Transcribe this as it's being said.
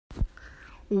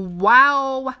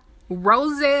Wow,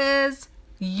 roses.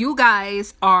 You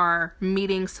guys are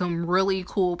meeting some really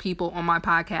cool people on my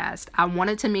podcast. I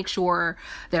wanted to make sure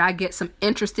that I get some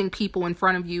interesting people in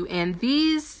front of you. And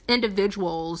these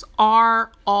individuals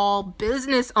are all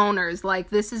business owners.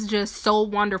 Like, this is just so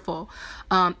wonderful.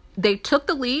 They took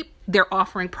the leap. They're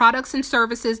offering products and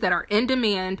services that are in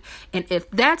demand. And if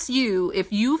that's you,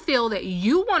 if you feel that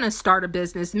you want to start a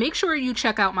business, make sure you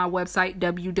check out my website,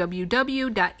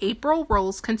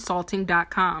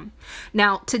 www.aprilroseconsulting.com.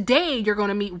 Now, today you're going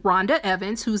to meet Rhonda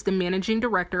Evans, who's the managing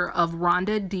director of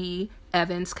Rhonda D.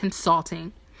 Evans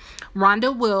Consulting.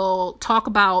 Rhonda will talk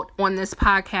about on this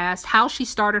podcast how she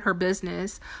started her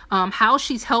business, how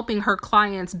she's helping her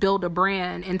clients build a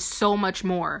brand, and so much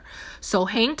more. So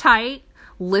hang tight.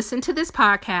 Listen to this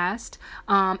podcast.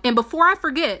 And before I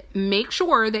forget, make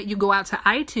sure that you go out to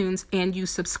iTunes and you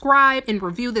subscribe and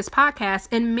review this podcast,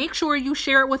 and make sure you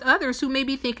share it with others who may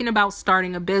be thinking about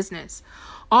starting a business.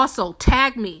 Also,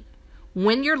 tag me.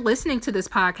 When you're listening to this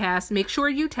podcast, make sure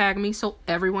you tag me so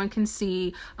everyone can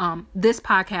see this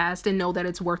podcast and know that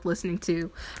it's worth listening to.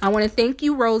 I want to thank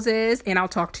you, Roses, and I'll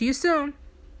talk to you soon.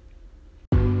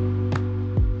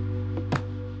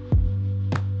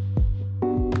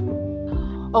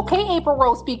 Okay, April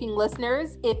Rose speaking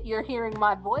listeners, if you're hearing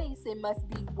my voice, it must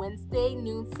be Wednesday,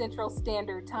 noon Central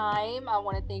Standard Time. I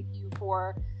want to thank you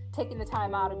for taking the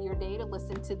time out of your day to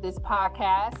listen to this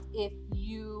podcast. If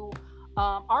you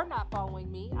are not following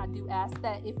me, I do ask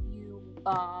that if you,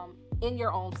 in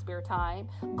your own spare time,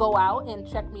 go out and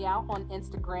check me out on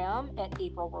Instagram at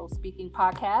April Rose Speaking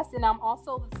Podcast. And I'm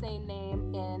also the same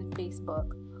name in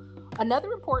Facebook.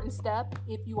 Another important step,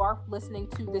 if you are listening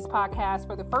to this podcast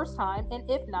for the first time, and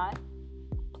if not,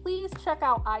 please check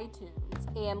out iTunes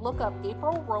and look up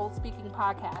April Rose Speaking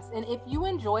Podcast. And if you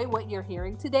enjoy what you're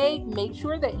hearing today, make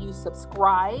sure that you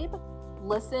subscribe,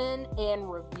 listen, and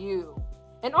review.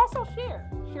 And also share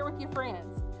with your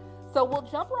friends. So we'll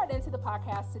jump right into the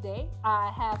podcast today.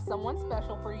 I have someone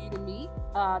special for you to meet.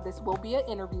 This will be an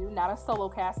interview, not a solo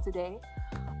cast today.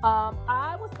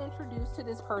 I was introduced to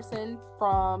this person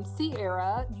from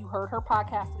Sierra. You heard her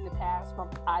podcast in the past from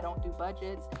I Don't Do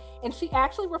Budgets. And she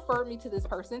actually referred me to this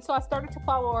person. So I started to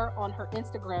follow her on her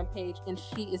Instagram page, and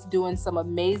she is doing some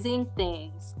amazing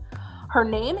things. Her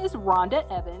name is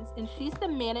Rhonda Evans, and she's the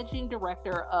managing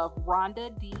director of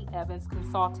Rhonda D. Evans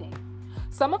Consulting.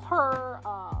 Some of her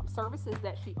services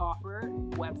that she offered: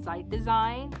 website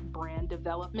design, brand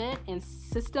development, and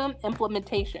system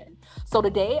implementation. So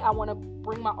today I want to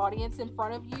bring my audience in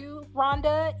front of you,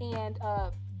 Rhonda, and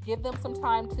give them some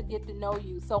time to get to know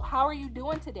you. So how are you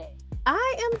doing today?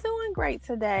 I am doing great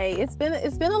today. It's been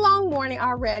a long morning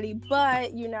already,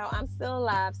 but I'm still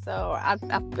alive, so I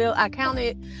count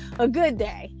it a good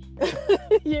day.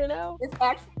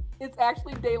 It's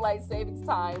actually daylight savings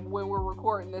time when we're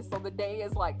recording this, so the day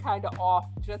is like kind of off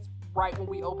just right when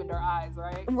we opened our eyes,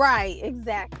 right? Right,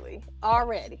 exactly.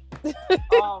 Already.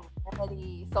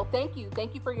 Already. So thank you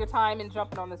for your time and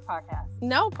jumping on this podcast.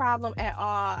 No problem at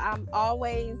all. I'm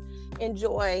always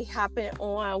enjoy hopping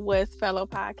on with fellow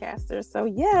podcasters. So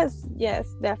yes,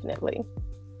 definitely.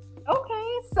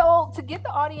 Okay, so to get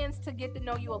the audience to get to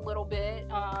know you a little bit,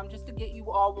 just to get you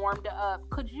all warmed up,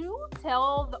 could you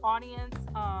tell the audience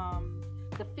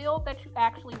the field that you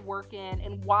actually work in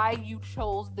and why you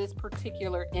chose this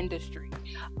particular industry?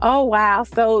 Oh, wow.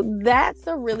 So that's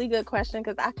a really good question,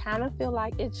 because I kind of feel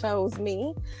like it chose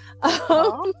me.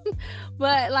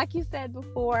 But like you said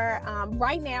before,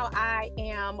 right now I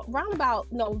am around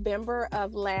about November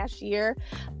of last year.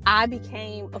 I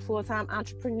became a full-time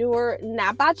entrepreneur,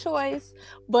 not by choice,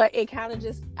 but it kind of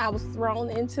just, I was thrown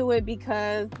into it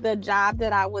because the job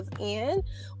that I was in,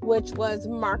 which was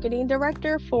marketing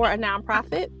director for a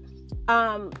nonprofit,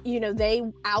 they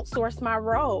outsourced my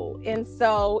role. And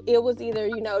so it was either,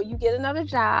 you get another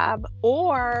job,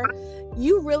 or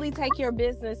you really take your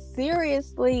business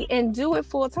seriously and do it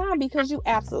full time, because you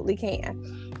absolutely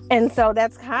can. And so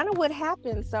that's kind of what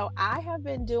happened. So I have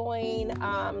been doing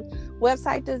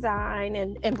website design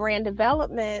and brand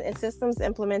development and systems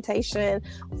implementation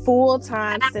full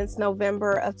time since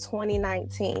November of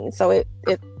 2019. So it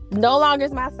no longer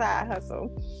is my side hustle.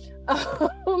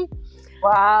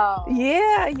 Wow.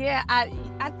 Yeah. I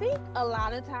think a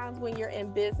lot of times when you're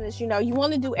in business, you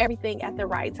want to do everything at the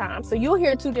right time. So you'll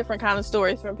hear two different kind of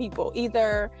stories from people.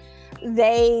 Either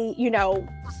they,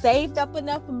 saved up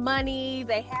enough money,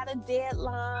 they had a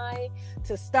deadline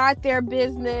to start their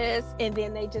business, and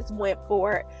then they just went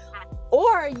for it.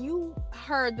 Or you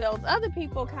heard those other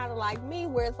people kind of like me,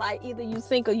 where it's like either you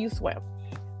sink or you swim.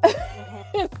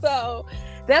 So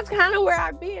that's kind of where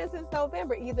I've been since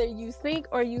November. Either you sink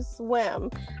or you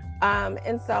swim.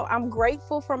 And so I'm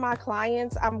grateful for my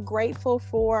clients. I'm grateful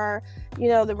for,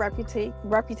 the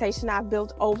reputation I've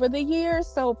built over the years.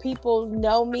 So people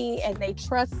know me and they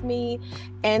trust me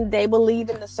and they believe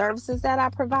in the services that I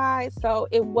provide. So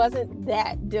it wasn't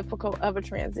that difficult of a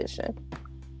transition.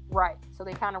 Right. So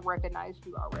they kind of recognized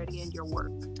you already in your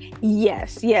work.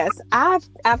 Yes.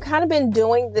 I've kind of been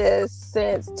doing this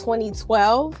since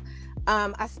 2012.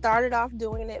 I started off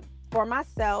doing it for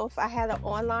myself. I had an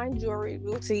online jewelry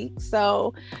boutique.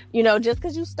 So, just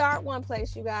because you start one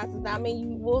place, you guys, does not mean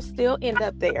you will still end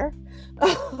up there.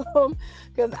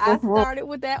 Because I started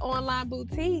with that online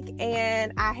boutique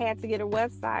and I had to get a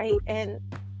website and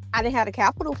I didn't have the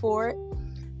capital for it.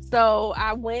 So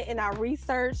I went and I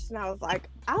researched and I was like,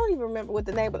 I don't even remember what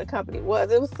the name of the company was.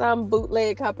 It was some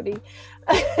bootleg company.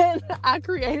 And I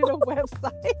created a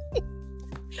website.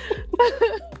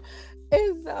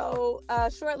 And so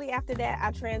shortly after that,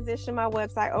 I transitioned my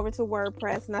website over to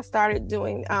WordPress and I started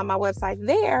doing my website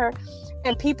there.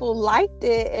 And people liked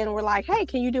it and were like, hey,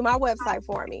 can you do my website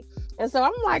for me? And so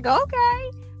I'm like,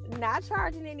 okay, not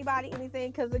charging anybody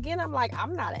anything. Because again, I'm like,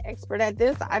 I'm not an expert at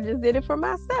this. I just did it for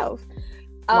myself.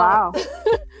 Wow.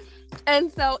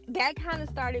 And so that kind of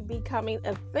started becoming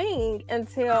a thing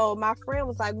until my friend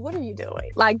was like, what are you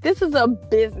doing? Like, this is a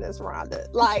business, Rhonda.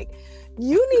 Like,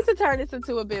 you need to turn this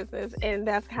into a business. And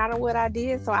that's kind of what I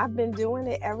did. So I've been doing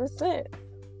it ever since.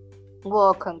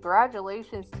 Well,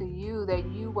 congratulations to you that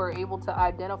you were able to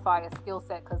identify a skill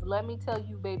set. Because let me tell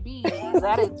you, baby,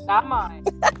 that is not mine.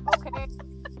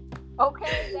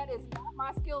 Okay, that is not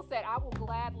my skill set. I will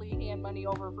gladly hand money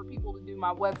over for people to do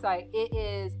my website. It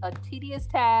is a tedious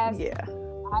task. Yeah.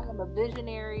 I am a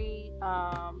visionary.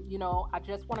 I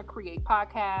just want to create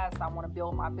podcasts. I want to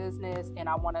build my business and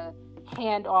I want to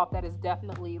hand off. That is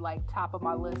definitely like top of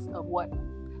my list of what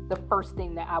the first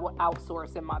thing that I would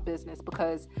outsource in my business,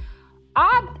 because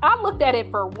I looked at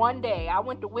it for one day. I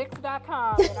went to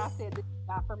Wix.com and I said, this is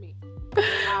not for me.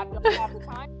 I don't have the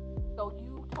time. So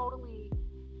you totally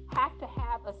have to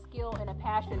have a skill and a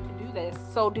passion to do this.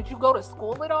 So did you go to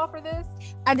school at all for this?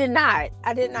 I did not.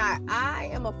 I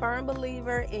am a firm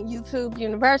believer in YouTube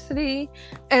University.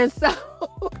 And so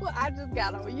I just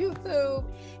got on YouTube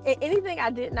and anything I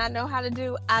did not know how to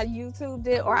do, I YouTubed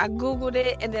it or I Googled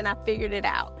it and then I figured it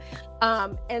out.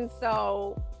 And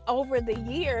so over the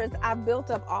years, I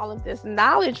built up all of this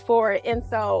knowledge for it. And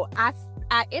so I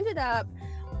ended up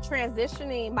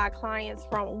transitioning my clients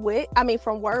from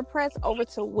WordPress over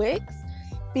to Wix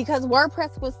because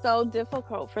WordPress was so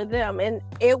difficult for them and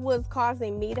it was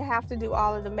causing me to have to do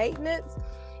all of the maintenance.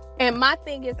 And my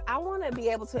thing is, I want to be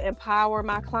able to empower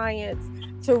my clients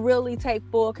to really take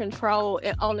full control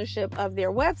and ownership of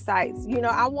their websites.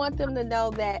 I want them to know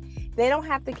that they don't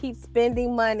have to keep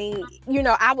spending money.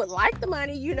 I would like the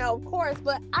money, of course,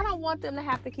 but I don't want them to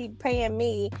have to keep paying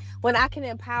me when I can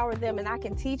empower them and I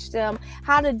can teach them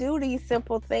how to do these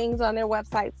simple things on their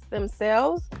websites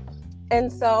themselves.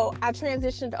 And so I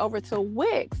transitioned over to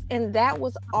Wix, and that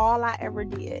was all I ever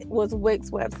did was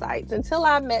Wix websites until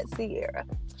I met Sierra.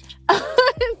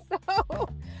 So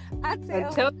I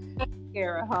tell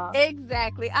Sierra, huh?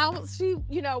 Exactly.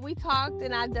 We talked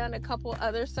and I'd done a couple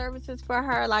other services for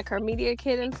her, like her media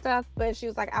kit and stuff. But she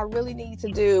was like, I really need to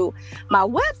do my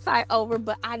website over,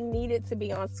 but I need it to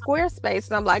be on Squarespace.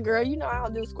 And I'm like, girl, I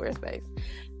don't do Squarespace.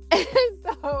 And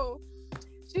so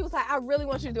she was like, I really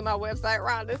want you to do my website,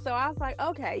 Rhonda. So I was like,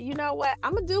 okay, you know what?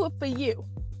 I'm going to do it for you.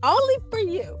 Only for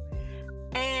you.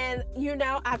 And,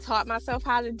 I taught myself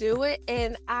how to do it.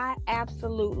 And I'm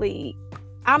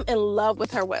in love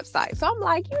with her website. So I'm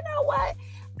like, you know what?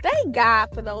 Thank God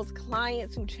for those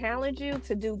clients who challenge you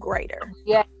to do greater.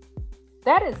 Yeah.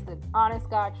 That is the honest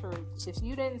God truth. If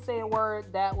you didn't say a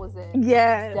word, that was it.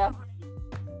 Yes. Definitely.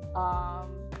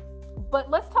 But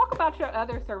let's talk about your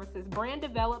other services, brand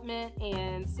development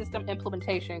and system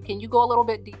implementation. Can you go a little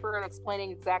bit deeper in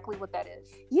explaining exactly what that is?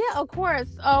 Yeah, of course.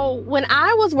 So when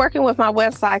I was working with my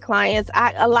website clients,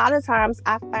 a lot of times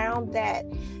I found that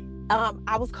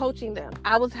I was coaching them.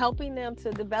 I was helping them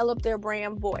to develop their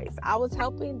brand voice. I was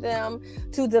helping them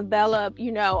to develop,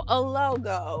 a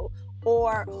logo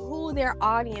or who their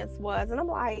audience was. And I'm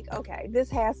like, okay, this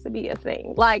has to be a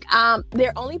thing. Like,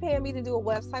 they're only paying me to do a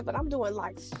website, but I'm doing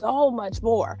like so much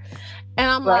more. And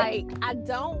I'm like, I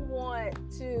don't want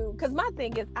to, because my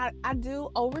thing is I do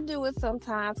overdo it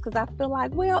sometimes because I feel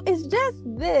like, well, it's just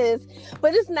this,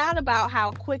 but it's not about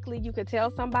how quickly you could tell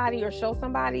somebody or show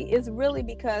somebody. It's really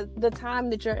because the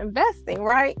time that you're investing,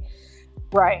 right?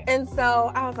 Right. And so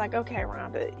I was like, okay,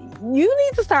 Rhonda, you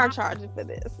need to start charging for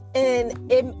this. And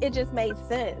it just made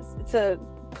sense to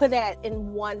put that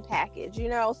in one package, you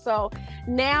know? So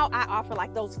now I offer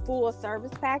like those full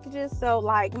service packages. So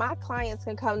like my clients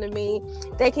can come to me,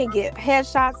 they can get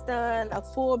headshots done, a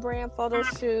full brand photo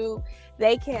shoot.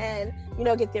 They can, you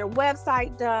know, get their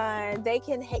website done. They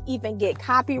can even get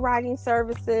copywriting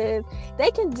services. They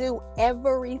can do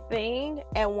everything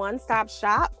at one stop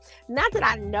shop. Not that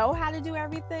I know how to do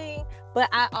everything, but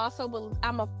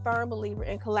I'm a firm believer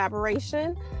in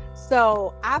collaboration.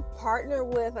 So I've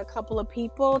partnered with a couple of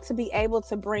people to be able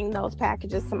to bring those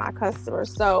packages to my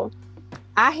customers. So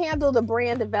I handle the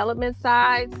brand development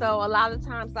side. So a lot of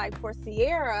times, like for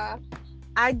Sierra,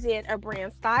 I did a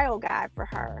brand style guide for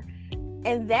her.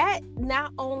 And that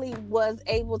not only was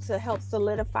able to help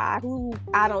solidify who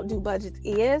I Don't Do Budgets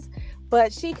is,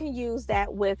 but she can use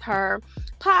that with her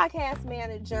podcast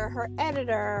manager, her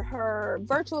editor, her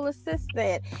virtual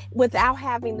assistant, without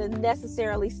having to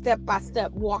necessarily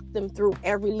step-by-step walk them through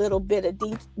every little bit of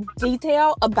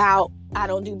detail about I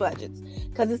Don't Do Budgets,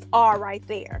 because it's all right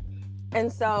there.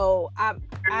 And so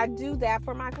I do that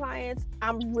for my clients.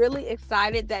 I'm really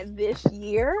excited that this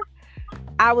year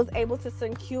I was able to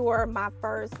secure my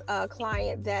first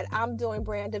client that I'm doing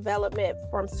brand development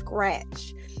from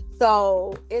scratch.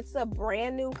 So it's a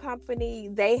brand new company.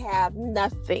 They have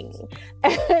nothing.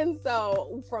 And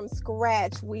so from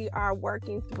scratch, we are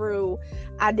working through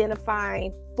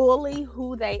identifying fully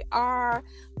who they are,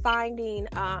 finding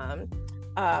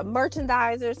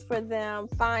merchandisers for them,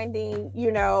 finding,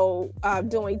 you know,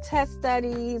 doing test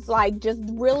studies, like just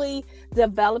really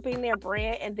developing their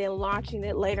brand and then launching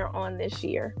it later on this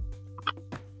year.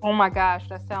 Oh my gosh,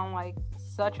 that sounds like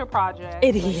such a project.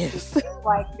 It is.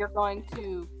 Like you're going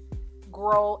to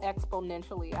grow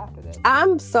exponentially after this.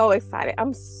 I'm so excited.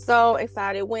 I'm so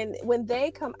excited. When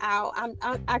they come out,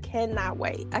 I cannot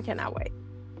wait. I cannot wait.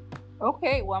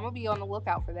 Okay, well, I'm going to be on the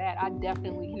lookout for that. I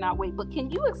definitely cannot wait. But can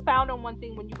you expound on one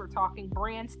thing when you were talking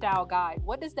brand style guide?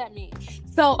 What does that mean?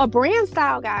 So a brand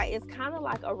style guide is kind of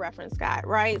like a reference guide,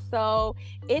 right? So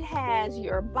it has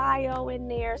your bio in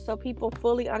there so people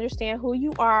fully understand who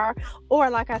you are.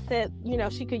 Or like I said, you know,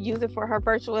 she could use it for her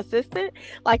virtual assistant.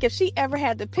 Like if she ever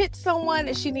had to pitch someone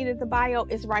and she needed the bio,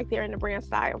 it's right there in the brand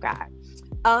style guide.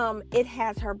 It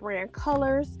has her brand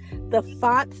colors, the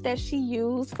fonts that she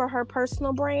used for her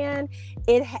personal brand.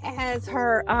 It has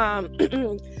her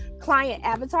client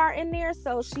avatar in there.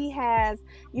 So she has,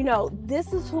 you know,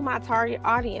 this is who my target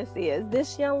audience is.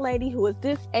 This young lady who is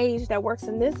this age that works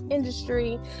in this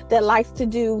industry that likes to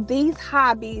do these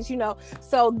hobbies, you know.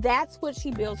 So that's what she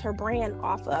builds her brand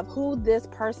off of, who this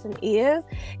person is.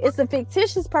 It's a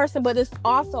fictitious person, but it's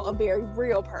also a very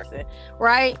real person,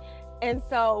 right? And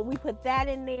so we put that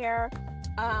in there.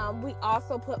 We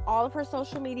also put all of her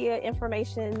social media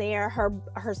information in there, her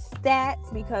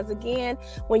stats, because again,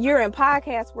 when you're in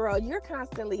podcast world, you're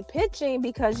constantly pitching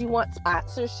because you want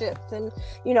sponsorships and,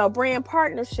 you know, brand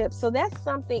partnerships. So that's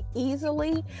something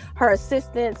easily her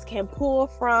assistants can pull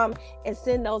from and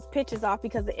send those pitches off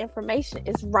because the information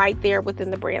is right there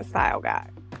within the brand style guide.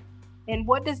 And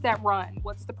what does that run?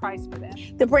 What's the price for that?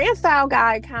 The brand style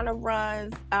guide kind of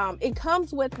runs, it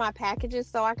comes with my packages.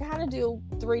 So I kind of do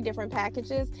 3 different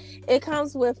packages. It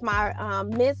comes with my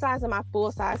mid-size and my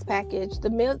full-size package.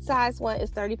 The mid-size one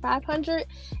is $3,500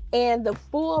 and the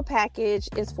full package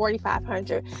is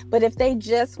 $4,500. But if they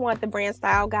just want the brand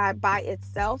style guide by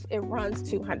itself, it runs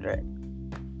 $200.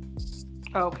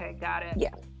 Okay, got it.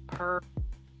 Yeah. Perfect.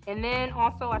 And then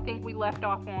also, I think we left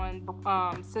off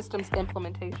on systems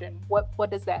implementation.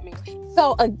 What does that mean?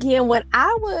 So again, when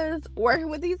I was working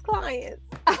with these clients,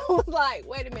 I was like,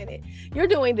 wait a minute, you're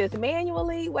doing this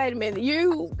manually? Wait a minute,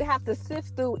 you have to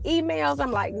sift through emails?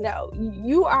 I'm like, no,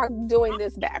 you are doing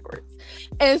this backwards.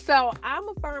 And so I'm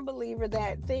a firm believer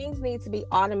that things need to be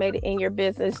automated in your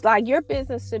business. Like your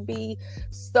business should be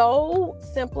so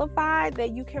simplified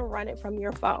that you can run it from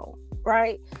your phone,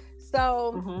 right?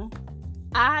 So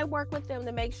I work with them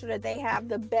to make sure that they have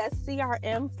the best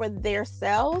CRM for their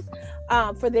sales,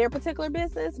 for their particular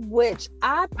business, which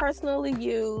I personally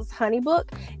use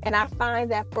HoneyBook. And I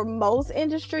find that for most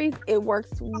industries, it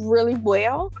works really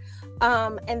well.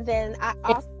 And then I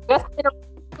also...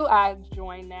 I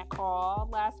joined that call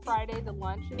last Friday, the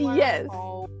lunch and learn. Yes.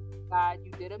 Oh, God,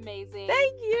 you did amazing.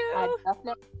 Thank you. I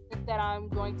definitely think that I'm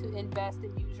going to invest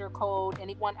and use your code.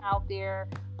 Anyone out there,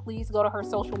 please go to her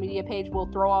social media page. We'll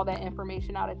throw all that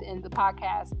information out at the end of the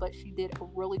podcast, but she did a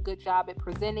really good job at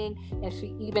presenting, and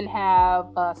she even have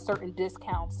certain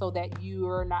discounts so that you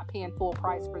are not paying full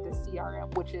price for the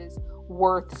CRM, which is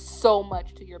worth so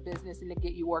much to your business and to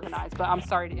get you organized. But I'm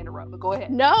sorry to interrupt, but go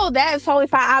ahead. No, that is totally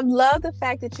fine. I love the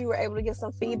fact that you were able to get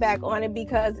some feedback on it,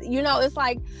 because it's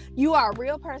like you are a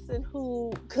real person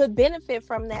who could benefit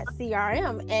from that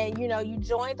CRM, and you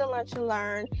joined the Lunch and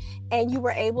Learn and you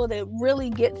were able to really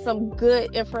get some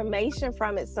good information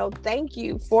from it. So thank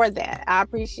you for that. I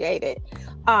appreciate it.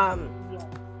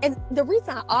 And the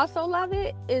reason I also love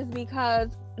it is because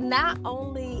not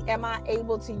only am I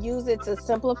able to use it to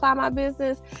simplify my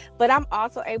business, but I'm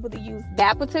also able to use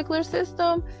that particular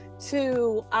system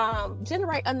to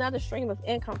generate another stream of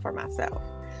income for myself.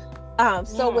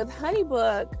 So with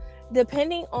HoneyBook,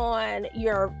 depending on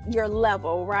your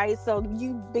level, right? So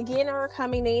you beginner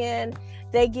coming in,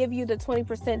 they give you the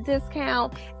 20%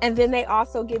 discount, and then they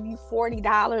also give you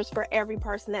 $40 for every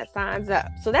person that signs up.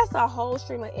 So that's a whole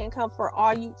stream of income for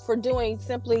all you're doing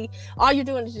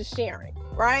is just sharing,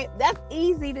 right? That's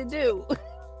easy to do.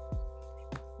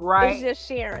 Right. It's just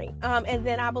sharing. And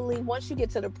then I believe once you get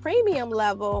to the premium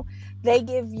level, they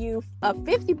give you a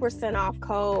 50% off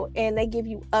code, and they give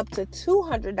you up to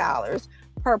 $200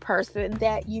 per person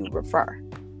that you refer.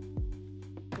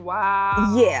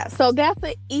 Wow. Yeah, so that's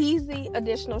an easy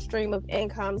additional stream of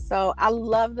income. So I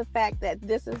love the fact that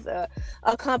this is a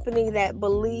company that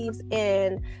believes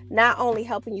in not only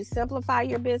helping you simplify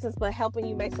your business, but helping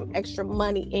you make some extra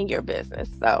money in your business.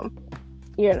 So,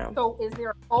 So is there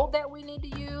a code that we need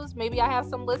to use? Maybe I have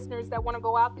some listeners that want to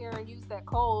go out there and use that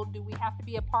code. Do we have to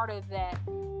be a part of that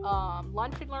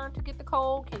Lunch and Learn to get the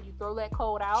code? Can you throw that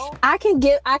code out? I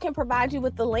can provide you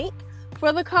with the link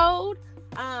for the code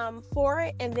for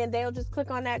it, and then they'll just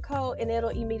click on that code and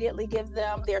it'll immediately give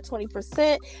them their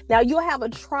 20%. Now you'll have a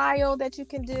trial that you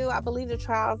can do. I believe the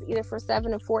trial is either for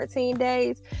 7 or 14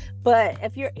 days, but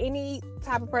if you're any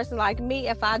type of person like me,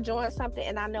 if I join something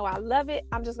and I know I love it,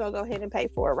 I'm just gonna go ahead and pay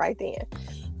for it right then.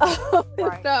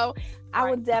 Right. So I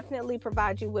would definitely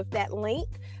provide you with that link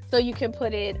so you can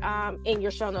put it in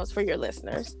your show notes for your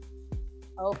listeners.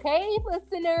 Okay,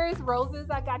 listeners,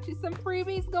 Roses, I got you some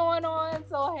freebies going on.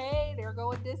 So, hey, there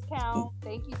go a discount.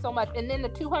 Thank you so much. And then the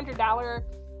 $200,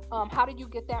 how did you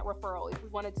get that referral? If we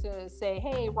wanted to say,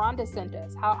 hey, Rhonda sent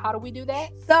us, how do we do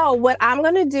that? So what I'm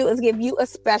going to do is give you a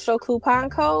special coupon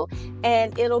code,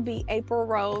 and it'll be April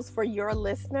Rose for your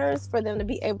listeners, for them to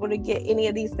be able to get any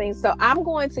of these things. So I'm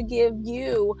going to give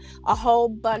you a whole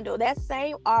bundle. That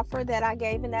same offer that I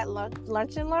gave in that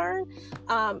Lunch and Learn,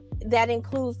 that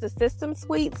includes the system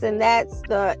suites, and that's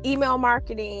the email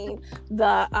marketing,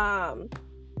 the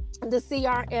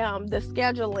CRM, the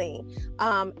scheduling,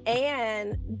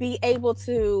 and be able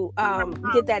to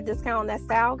get that discount on that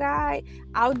style guide.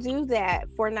 I'll do that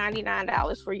for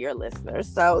 $99 for your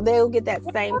listeners. So they'll get that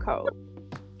same code.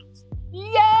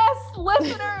 Yes,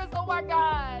 listeners. Oh my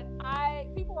God.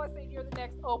 People are saying you're the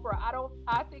next Oprah.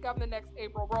 I think I'm the next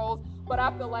April Rose, but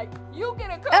I feel like you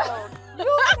get a code.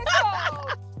 You get a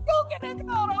code. You get a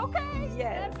code, okay?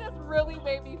 Yes. That just really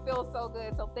made me feel so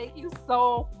good. So thank you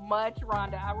so much,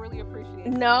 Rhonda. I really appreciate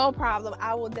it. No problem.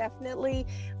 I will definitely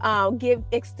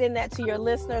extend that to your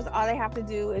listeners. All they have to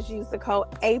do is use the code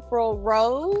April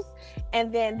Rose,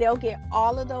 and then they'll get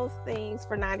all of those things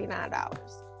for $99.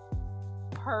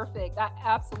 Perfect. I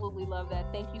absolutely love that.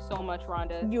 Thank you so much,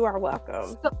 Rhonda. You are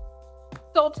welcome.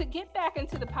 So to get back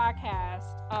into the podcast,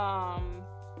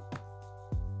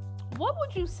 what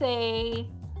would you say?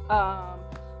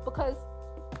 Because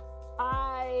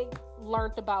I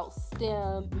learned about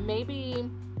STEM, maybe,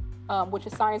 which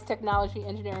is science, technology,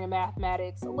 engineering, and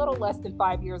mathematics, a little less than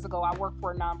 5 years ago. I worked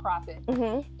for a nonprofit,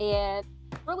 and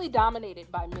really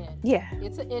dominated by men. Yeah.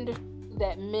 It's an industry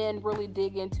that men really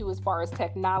dig into as far as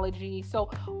technology. So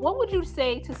what would you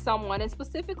say to someone, and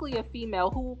specifically a female,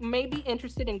 who may be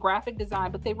interested in graphic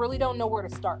design, but they really don't know where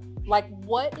to start? Like,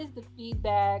 what is the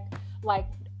feedback? Like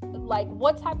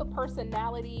what type of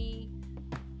personality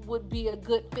would be a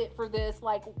good fit for this?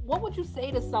 Like, what would you say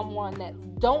to someone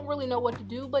that don't really know what to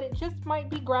do, but it just might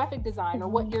be graphic design or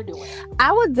what you're doing?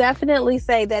 I would definitely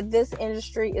say that this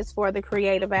industry is for the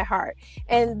creative at heart,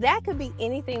 and that could be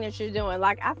anything that you're doing.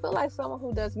 Like, I feel like someone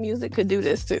who does music could do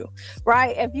this too,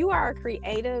 right? If you are a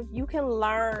creative, you can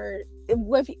learn.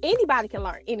 If anybody can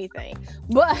learn anything,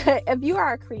 but if you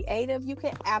are a creative, you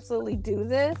can absolutely do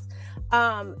this.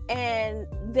 And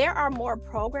there are more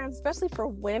programs, especially for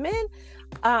women,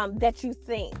 that you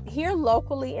think. Here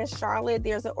locally in Charlotte,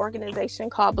 there's an organization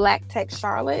called Black Tech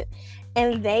Charlotte,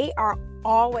 and they are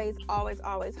always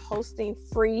hosting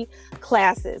free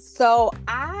classes. So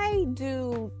I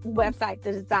do website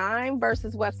design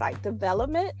versus website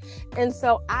development. And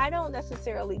so I don't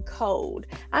necessarily code.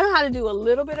 I know how to do a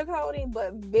little bit of coding,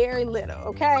 but very little.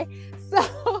 Okay.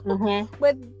 So,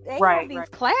 but they have these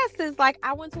classes. Like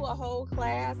I went to a whole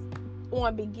class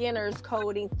on beginners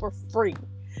coding for free.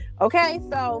 Okay.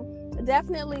 So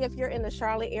definitely, if you're in the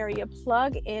Charlotte area,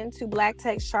 plug into Black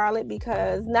Tech Charlotte,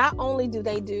 because not only do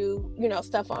they do,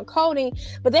 stuff on coding,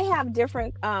 but they have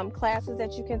different classes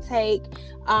that you can take.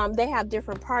 They have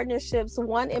different partnerships.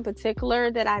 One in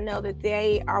particular that I know that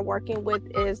they are working with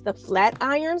is the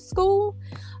Flatiron School.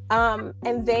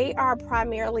 And they are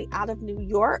primarily out of New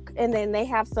York, and then they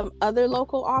have some other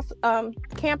local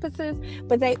campuses,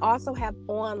 but they also have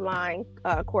online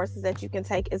courses that you can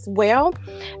take as well.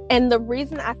 And the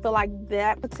reason I feel like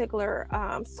that particular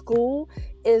school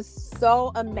is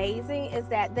so amazing is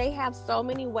that they have so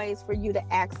many ways for you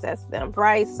to access them,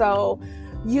 right? So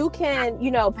you can,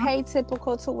 pay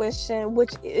typical tuition,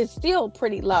 which is still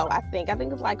pretty low. I think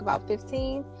it's like about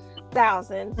 $15,000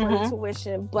 for the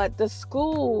tuition, but the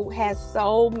school has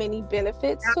so many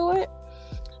benefits to it,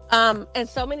 and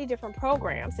so many different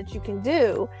programs that you can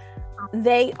do.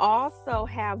 They also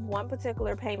have one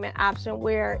particular payment option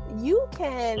where you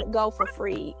can go for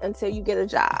free until you get a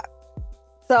job,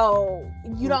 so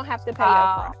you don't have to pay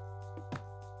upfront.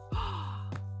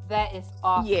 That is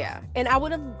awesome. Yeah, and I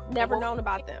would have never known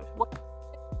about them. What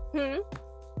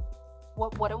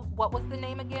was the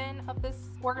name again of this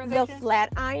organization? The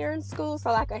Flatiron School,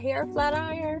 so like a hair flat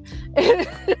iron.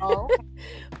 Oh.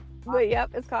 But yep,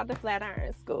 it's called the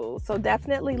Flatiron School. So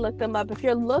definitely look them up. If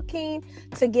you're looking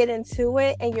to get into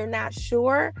it and you're not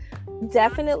sure,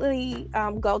 definitely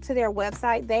go to their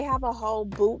website. They have a whole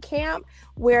boot camp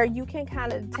where you can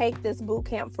kind of take this boot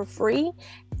camp for free,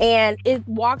 and it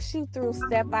walks you through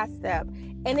step by step,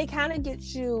 and it kind of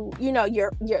gets you,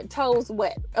 your toes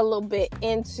wet a little bit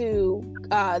into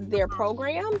their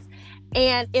programs.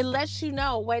 And it lets you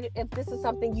know if this is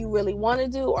something you really want to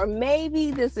do, or maybe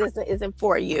this isn't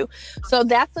for you. So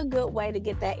that's a good way to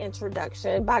get that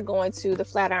introduction, by going to the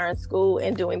Flatiron School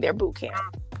and doing their boot camp.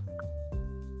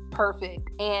 Perfect.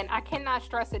 And I cannot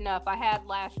stress enough, I had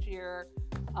last year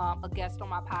a guest on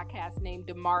my podcast named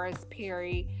Damaris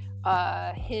Perry.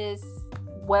 His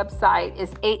website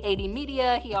is 880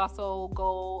 Media. He also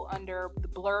go under the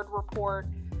Blurred Report.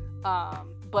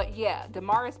 But yeah,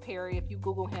 Damaris Perry, if you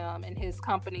Google him and his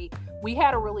company, we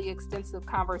had a really extensive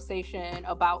conversation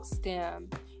about STEM.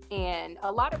 And a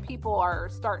lot of people are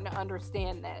starting to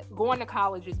understand that going to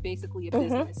college is basically a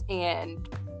business. And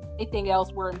anything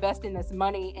else, we're investing this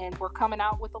money and we're coming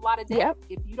out with a lot of debt. Yep.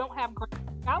 If you don't have great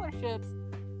scholarships,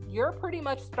 you're pretty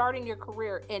much starting your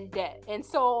career in debt. And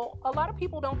so a lot of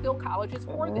people don't feel college is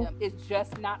for them. It's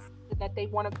just not something that they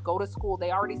want to go to school.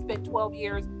 They already spent 12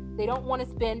 years. They don't want to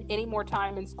spend any more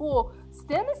time in school.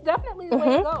 STEM is definitely the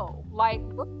way to go. Like,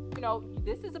 look,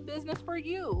 this is a business for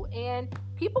you. And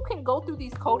people can go through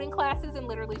these coding classes and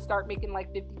literally start making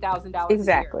like $50,000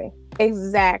 Exactly. a year.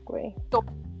 Exactly.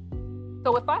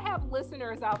 So if I have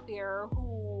listeners out there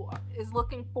who is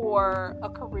looking for a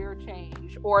career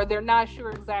change, or they're not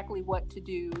sure exactly what to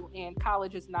do and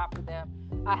college is not for them,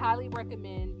 I highly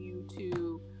recommend you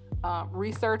to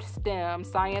research STEM,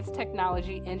 science,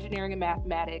 technology, engineering, and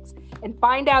mathematics, and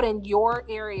find out in your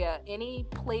area any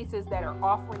places that are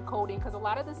offering coding, because a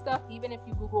lot of the stuff, even if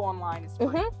you Google online, is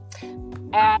free.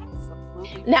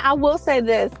 Absolutely. Now, I will say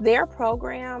this, their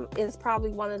program is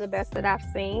probably one of the best that I've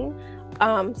seen.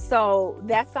 So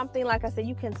that's something, like I said,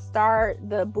 you can start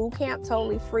the boot camp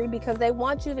totally free, because they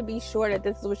want you to be sure that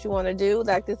this is what you want to do,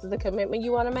 like this is the commitment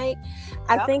you want to make.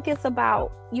 I think it's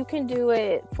about, you can do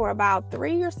it for about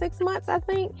 3 or 6 months, I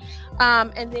think,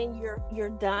 and then you're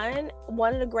done.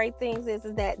 One of the great things is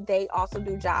that they also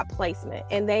do job placement,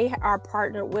 and they are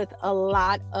partnered with a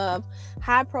lot of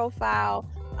high profile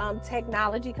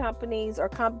technology companies or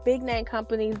big name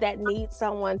companies that need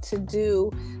someone to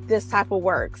do this type of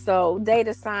work. So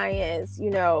data science,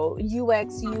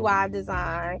 UX, UI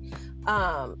design,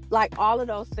 like all of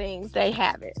those things, they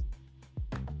have it.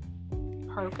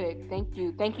 Perfect. Thank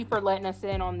you for letting us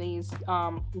in on these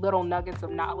little nuggets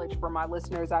of knowledge for my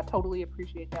listeners. I totally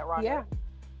appreciate that, Rhonda. Yeah.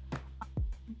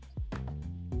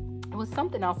 It was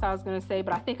something else I was going to say,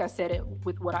 but I think I said it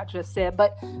with what I just said.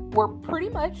 But we're pretty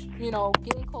much,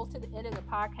 getting close to the end of the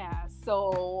podcast.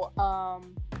 So,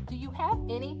 do you have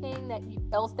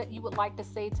anything else that you would like to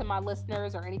say to my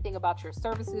listeners, or anything about your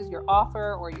services, your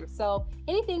offer, or yourself?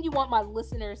 Anything you want my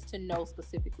listeners to know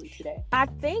specifically today? I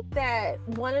think that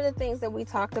one of the things that we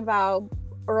talked about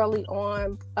early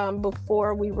on,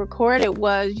 before we recorded,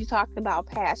 was you talked about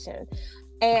passion.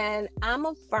 And I'm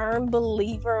a firm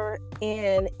believer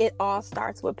in it all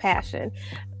starts with passion.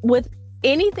 With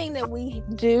anything that we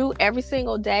do every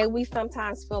single day, we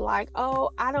sometimes feel like, oh,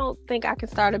 I don't think I can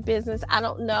start a business. I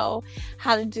don't know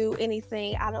how to do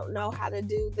anything. I don't know how to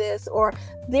do this. Or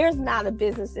there's not a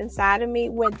business inside of me,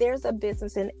 where there's a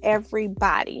business in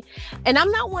everybody. And I'm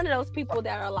not one of those people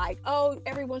that are like, oh,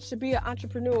 everyone should be an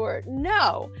entrepreneur.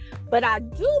 No, but I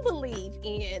do believe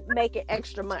in making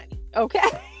extra money. Okay.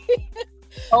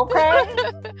 Okay.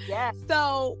 Yeah.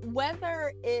 So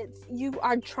whether it's you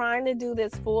are trying to do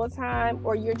this full time,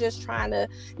 or you're just trying to,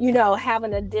 have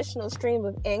an additional stream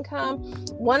of income,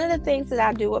 one of the things that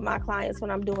I do with my clients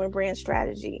when I'm doing brand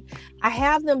strategy, I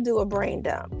have them do a brain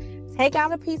dump. Take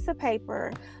out a piece of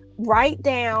paper, write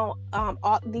down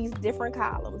all these different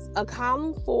columns. A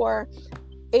column for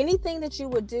anything that you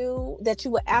would do, that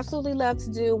you would absolutely love to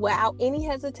do without any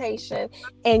hesitation,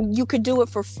 and you could do it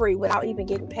for free without even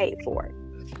getting paid for it.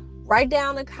 Write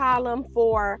down a column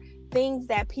for things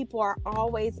that people are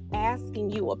always asking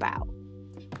you about.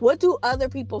 What do other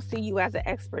people see you as an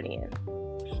expert in?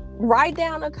 Write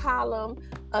down a column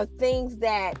of things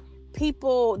that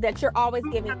you're always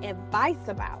giving advice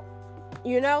about.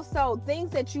 So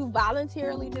things that you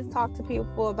voluntarily just talk to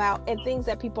people about, and things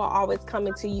that people are always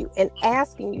coming to you and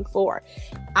asking you for.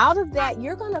 Out of that,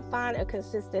 you're going to find a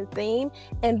consistent theme,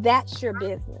 and that's your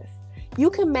business. You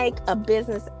can make a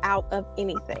business out of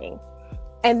anything.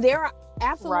 And there are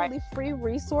absolutely free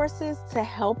resources to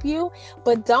help you,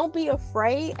 but don't be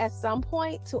afraid at some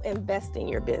point to invest in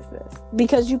your business,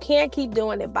 because you can't keep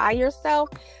doing it by yourself.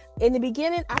 In the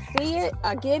beginning, I see it,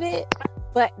 I get it,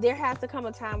 but there has to come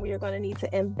a time where you're going to need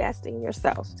to invest in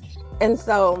yourself. And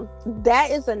so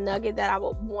that is a nugget that I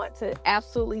would want to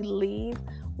absolutely leave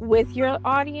with your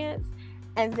audience.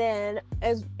 And then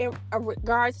as in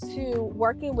regards to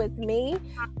working with me,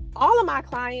 all of my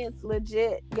clients,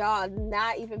 legit, y'all,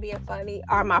 not even being funny,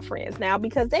 are my friends now,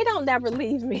 because they don't never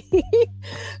leave me.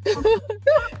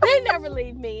 They never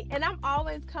leave me. And I'm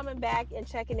always coming back and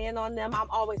checking in on them. I'm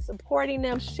always supporting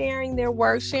them, sharing their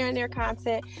work, sharing their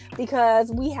content,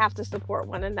 because we have to support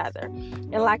one another.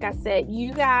 And like I said,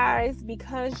 you guys,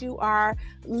 because you are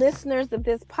listeners of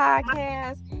this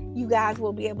podcast, you guys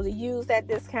will be able to use that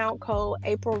discount code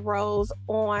April Rose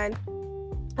on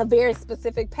a very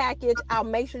specific package. I'll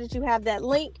make sure that you have that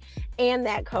link and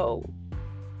that code.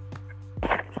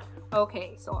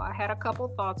 Okay, so I had a couple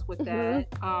thoughts with that.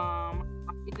 I'll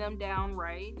get them down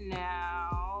right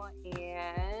now.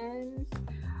 And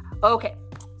okay,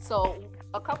 so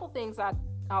a couple things I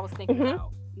was thinking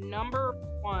about. Number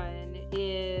one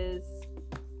is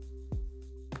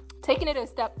taking it a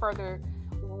step further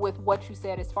with what you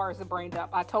said as far as the brain dump.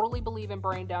 I totally believe in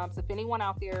brain dumps. If anyone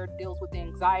out there deals with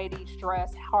anxiety,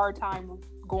 stress, hard time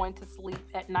going to sleep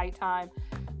at nighttime,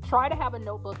 try to have a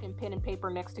notebook and pen and paper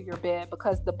next to your bed,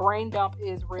 because the brain dump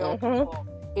is real, people.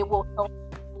 It will help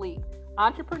you sleep.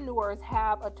 Entrepreneurs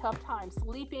have a tough time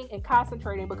sleeping and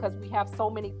concentrating because we have so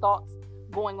many thoughts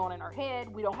going on in our head.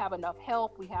 We don't have enough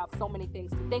help. We have so many things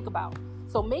to think about.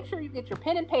 So make sure you get your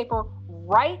pen and paper,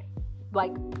 write,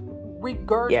 like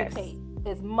regurgitate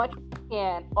as much as you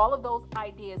can all of those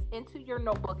ideas into your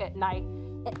notebook at night.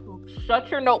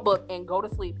 Shut your notebook and go to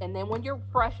sleep. And then when you're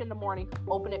fresh in the morning,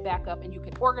 open it back up and you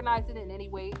can organize it in any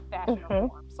way, fashion, or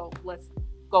form. So let's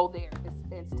go there.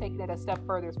 It's taking it a step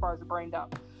further as far as the brain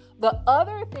dump. The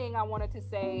other thing I wanted to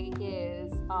say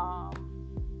is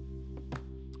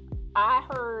I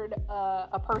heard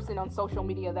a person on social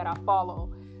media that I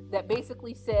follow that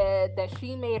basically said that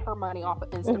she made her money off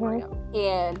of Instagram.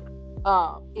 And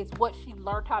it's what she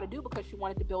learned how to do because she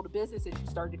wanted to build a business, and she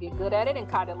started to get good at it, and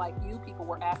kind of like you, people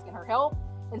were asking her help,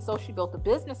 and so she built a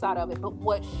business out of it. But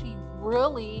what she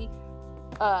really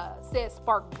said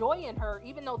sparked joy in her,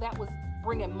 even though that was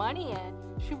bringing money in,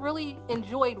 she really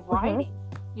enjoyed writing.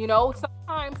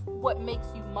 Sometimes what makes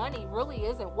you money really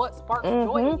isn't what sparks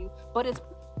joy in you, but it's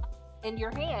in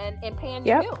your hand and paying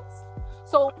your bills.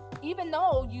 So even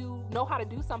though you know how to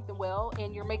do something well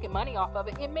and you're making money off of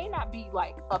it, it may not be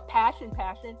like a passion,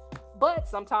 but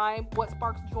sometimes what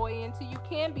sparks joy into you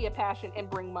can be a passion and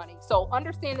bring money. So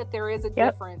understand that there is a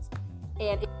difference.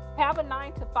 And if you have a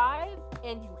 9-to-5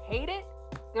 and you hate it,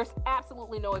 there's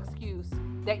absolutely no excuse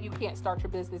that you can't start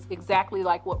your business exactly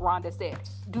like what Rhonda said.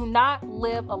 Do not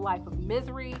live a life of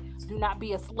misery. Do not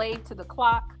be a slave to the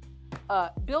clock.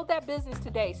 Build that business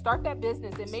today. Start that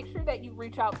business, and make sure that you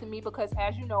reach out to me, because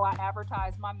as you know, I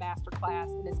advertise my masterclass,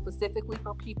 and it's specifically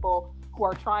for people who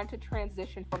are trying to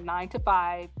transition from 9 to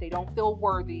 5. They don't feel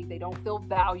worthy. They don't feel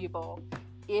valuable.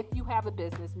 if you have a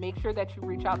business, make sure that you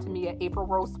reach out to me at April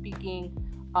Rose Speaking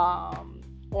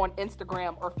on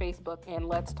Instagram or Facebook, and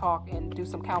let's talk and do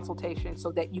some consultation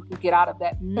so that you can get out of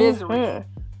that misery.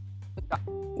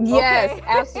 Mm-hmm. Yes, okay.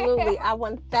 Absolutely. I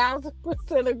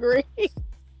 1000% agree.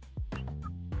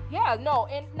 Yeah, no,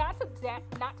 and not to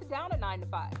down a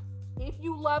 9-to-5. If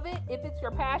you love it, if it's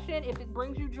your passion, if it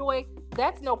brings you joy,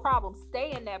 that's no problem.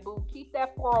 Stay in that, boo. Keep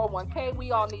that 401k.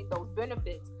 We all need those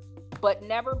benefits, but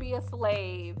never be a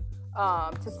slave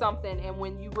to something. And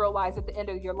when you realize at the end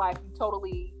of your life, you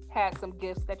totally had some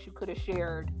gifts that you could have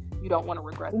shared, you don't want to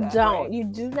regret that. Right? You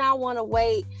do not want to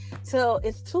wait till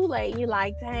it's too late. You're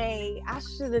like, dang, I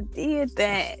should have did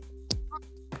that.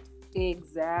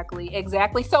 Exactly.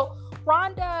 So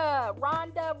Rhonda,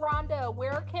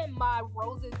 where can my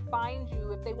roses find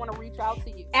you if they want to reach out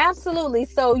to you? Absolutely.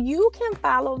 So you can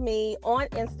follow me on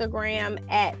Instagram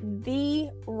at the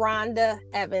Rhonda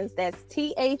Evans. That's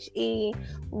THE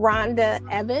Rhonda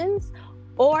Evans.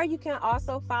 Or you can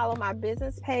also follow my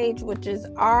business page, which is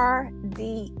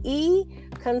RDE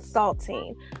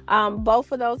Consulting.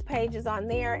 Both of those pages on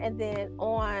there. And then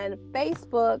on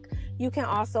Facebook, you can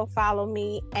also follow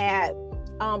me at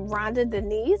Rhonda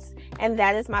Denise, and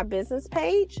that is my business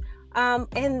page.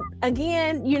 And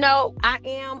again, I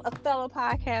am a fellow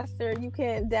podcaster. You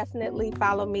can definitely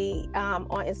follow me on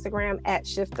Instagram at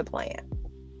Shift the Plan.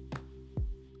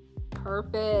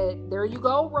 Perfect. There you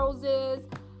go, roses.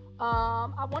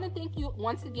 I want to thank you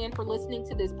once again for listening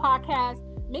to this podcast.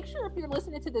 Make sure if you're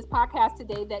listening to this podcast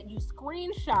today that you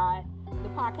screenshot the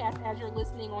podcast as you're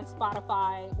listening on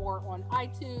Spotify or on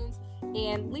iTunes,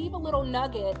 and leave a little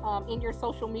nugget in your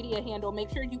social media handle. Make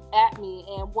sure you at me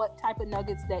and what type of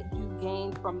nuggets that you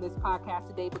gained from this podcast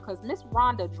today, because Miss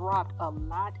Rhonda dropped a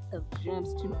lot of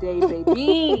gems today,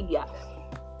 baby.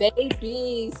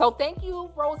 Baby. So thank you,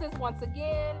 roses, once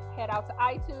again. Head out to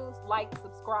iTunes, like,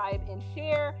 subscribe, and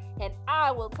share. And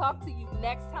I will talk to you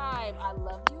next time. I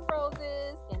love you,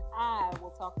 roses, and I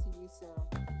will talk to you soon.